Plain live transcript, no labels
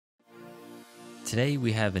Today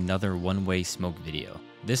we have another one-way smoke video,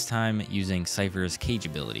 this time using Cypher's cage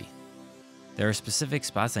ability. There are specific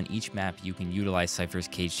spots on each map you can utilize Cypher's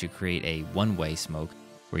cage to create a one-way smoke,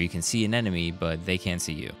 where you can see an enemy but they can't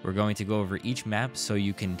see you. We're going to go over each map so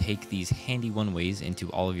you can take these handy one-ways into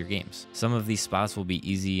all of your games. Some of these spots will be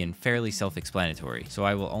easy and fairly self-explanatory, so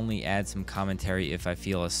I will only add some commentary if I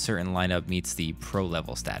feel a certain lineup meets the pro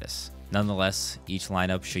level status. Nonetheless, each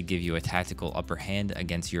lineup should give you a tactical upper hand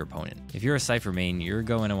against your opponent. If you're a Cypher main, you're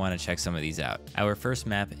going to want to check some of these out. Our first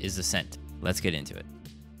map is Ascent. Let's get into it.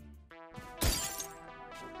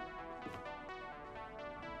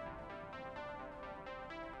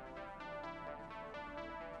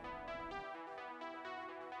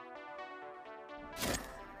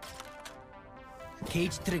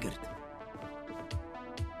 Cage triggered.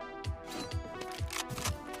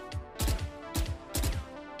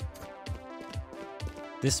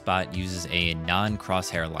 This spot uses a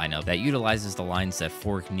non-crosshair lineup that utilizes the lines that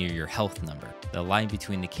fork near your health number. The line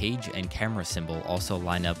between the cage and camera symbol also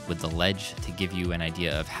line up with the ledge to give you an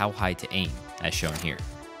idea of how high to aim, as shown here.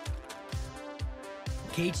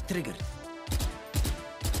 Cage triggered.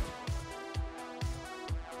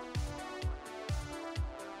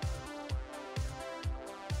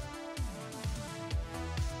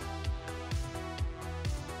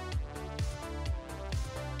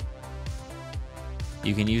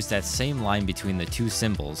 You can use that same line between the two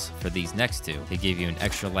symbols for these next two to give you an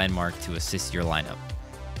extra landmark to assist your lineup.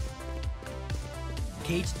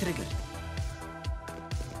 Cage triggered.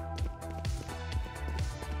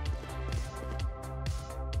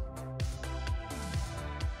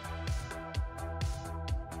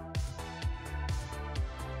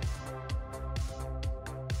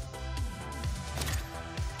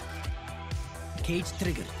 Cage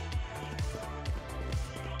triggered.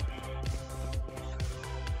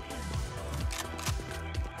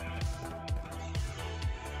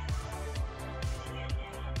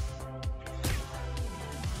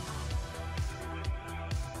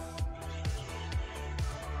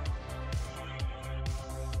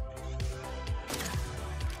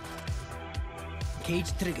 Cage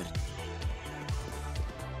triggered.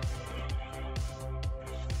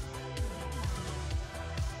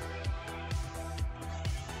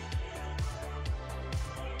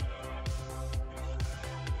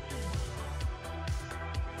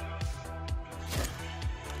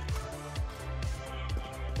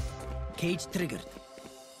 Cage triggered.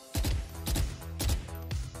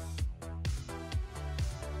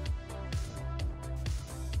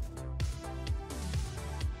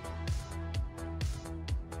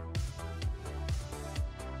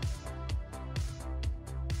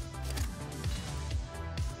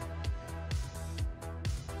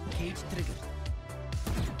 Cage triggered.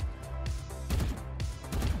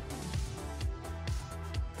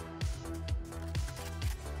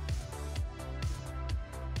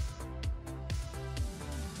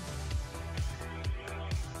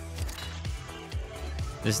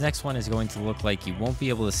 This next one is going to look like you won't be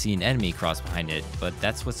able to see an enemy cross behind it, but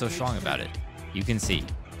that's what's so strong about it. You can see,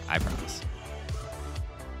 I promise.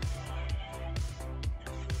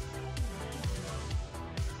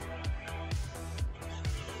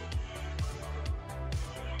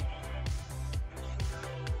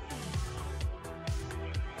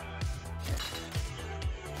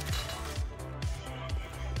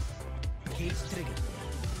 Cage triggered.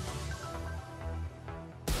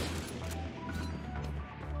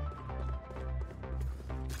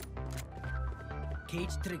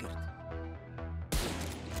 Cage triggered.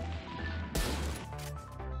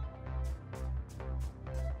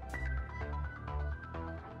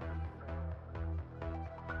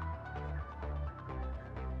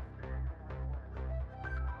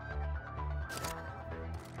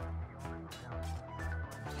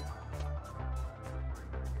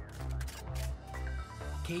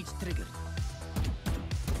 Cage triggered.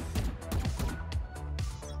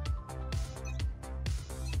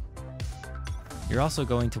 You're also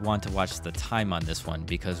going to want to watch the time on this one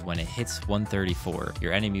because when it hits 134,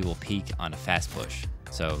 your enemy will peak on a fast push.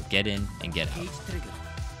 So get in and get out. Cage triggered.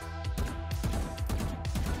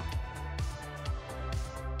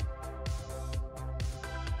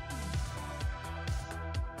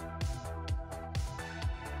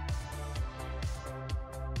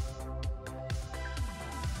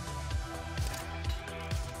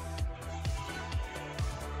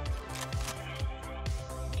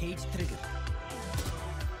 Cage triggered.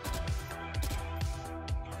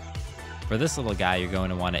 For this little guy, you're going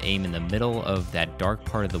to want to aim in the middle of that dark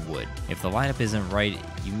part of the wood. If the lineup isn't right,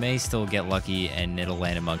 you may still get lucky and it'll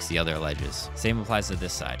land amongst the other ledges. Same applies to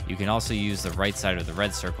this side. You can also use the right side of the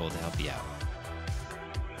red circle to help you out.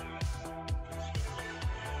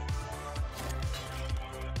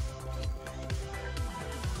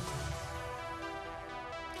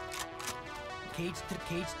 Cage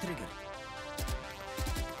triggered.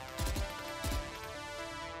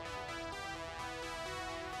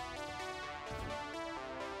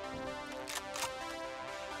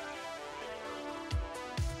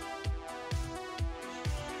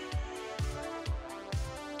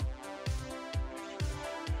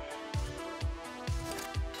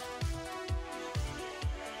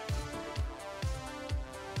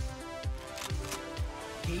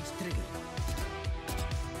 Cage triggered.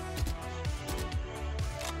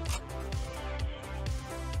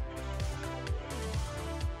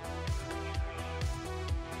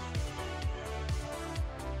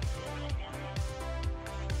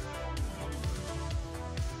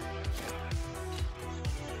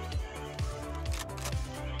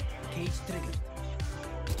 Cage triggered.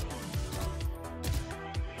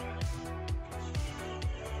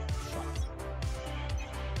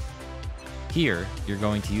 Here, you're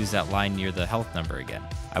going to use that line near the health number again.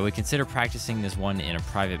 I would consider practicing this one in a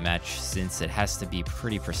private match since it has to be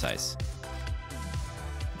pretty precise.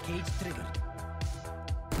 Cage triggered.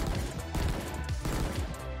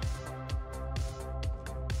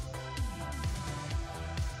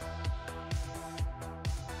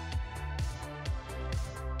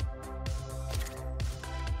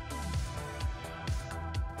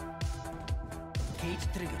 Cage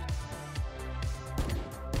triggered.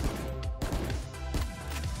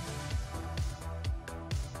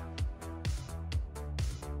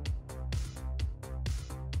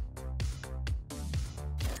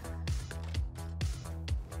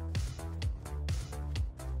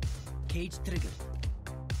 Cage triggered.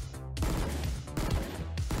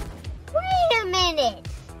 Wait a minute!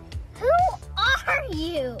 Who are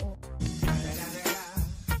you?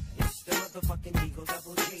 It's the motherfucking Eagle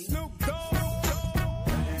Double G. Snoop Dogg.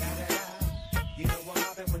 You know I'm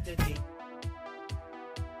mobbing with the D.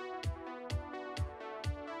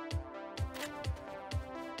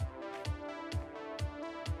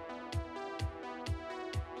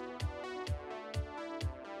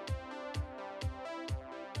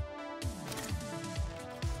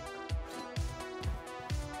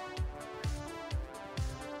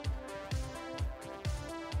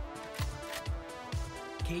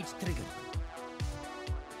 Cage triggered.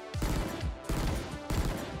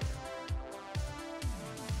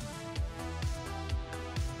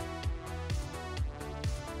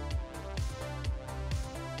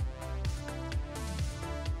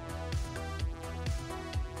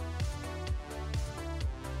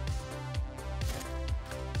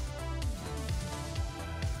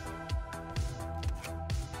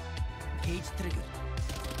 Cage triggered.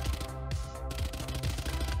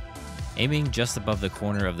 Aiming just above the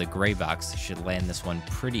corner of the gray box should land this one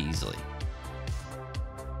pretty easily.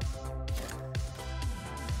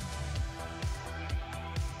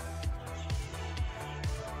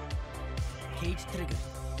 Cage triggered.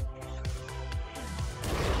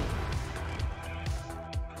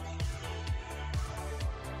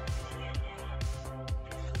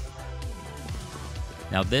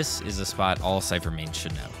 Now this is a spot all Cypher mains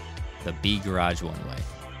should know. The B garage one way.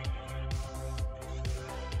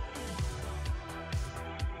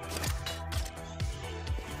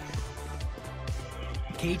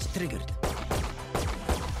 Cage triggered.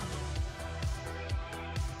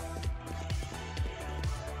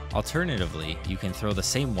 Alternatively, you can throw the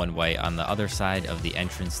same one way on the other side of the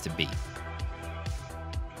entrance to B.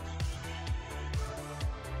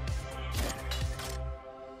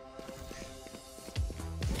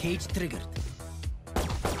 Cage triggered.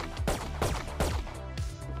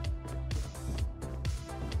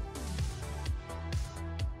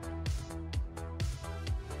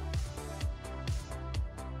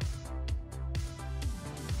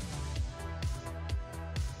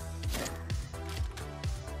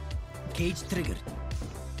 Cage triggered.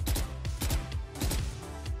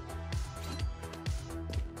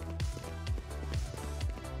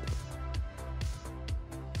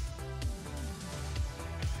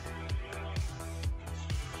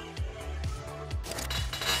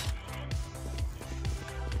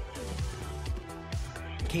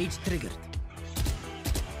 Cage triggered.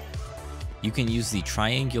 You can use the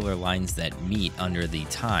triangular lines that meet under the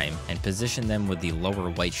time and position them with the lower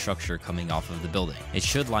white structure coming off of the building. It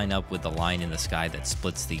should line up with the line in the sky that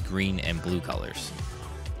splits the green and blue colors.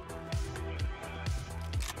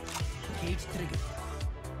 Cage triggered.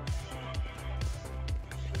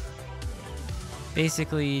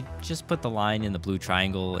 Basically, just put the line in the blue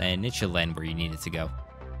triangle and it should land where you need it to go.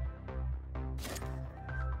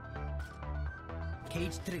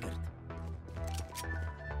 Cage triggered.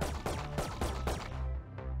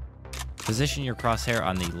 Position your crosshair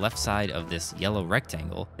on the left side of this yellow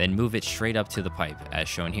rectangle, then move it straight up to the pipe, as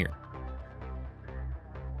shown here.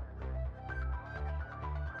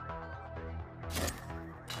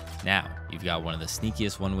 Now, you've got one of the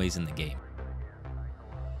sneakiest one-ways in the game.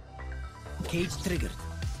 Cage triggered.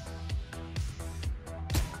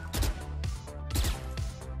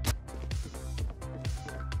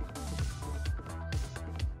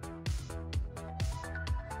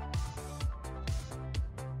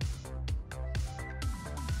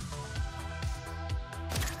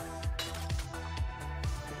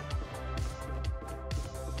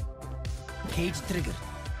 Cage triggered.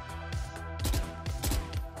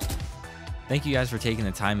 Thank you guys for taking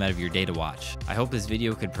the time out of your day to watch. I hope this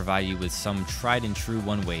video could provide you with some tried and true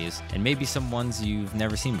one-ways and maybe some ones you've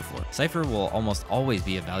never seen before. Cypher will almost always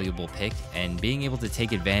be a valuable pick, and being able to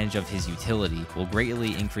take advantage of his utility will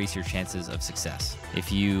greatly increase your chances of success.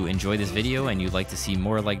 If you enjoy this video and you'd like to see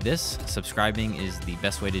more like this, subscribing is the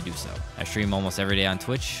best way to do so. I stream almost every day on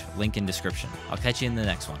Twitch, link in description. I'll catch you in the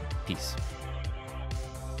next one. Peace.